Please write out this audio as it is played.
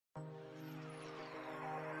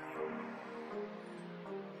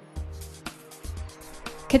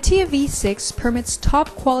CATIA V6 permits top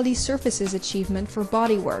quality surfaces achievement for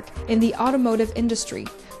bodywork in the automotive industry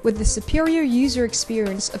with the superior user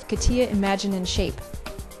experience of CATIA Imagine Shape.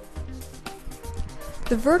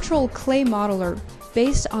 The virtual clay modeler,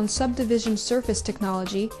 based on subdivision surface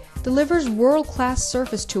technology, delivers world-class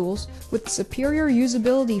surface tools with superior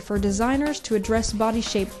usability for designers to address body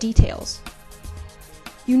shape details.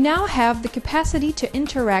 You now have the capacity to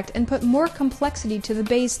interact and put more complexity to the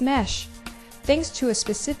base mesh, thanks to a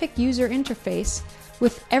specific user interface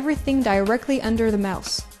with everything directly under the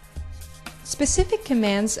mouse. Specific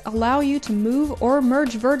commands allow you to move or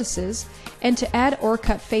merge vertices and to add or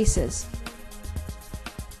cut faces.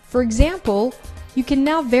 For example, you can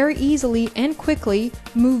now very easily and quickly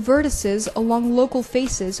move vertices along local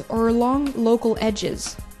faces or along local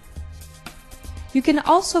edges. You can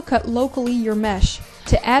also cut locally your mesh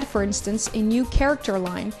to add, for instance, a new character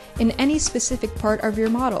line in any specific part of your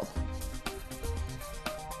model.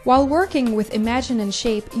 While working with Imagine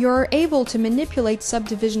Shape, you are able to manipulate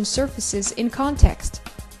subdivision surfaces in context,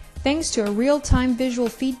 thanks to a real-time visual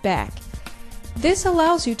feedback. This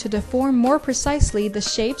allows you to deform more precisely the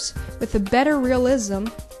shapes with a better realism,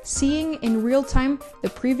 seeing in real time the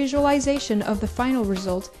pre-visualization of the final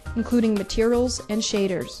result, including materials and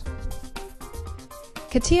shaders.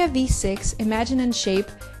 CATIA V6 Imagine Shape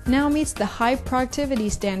now meets the high productivity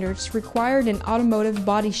standards required in automotive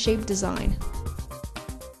body shape design.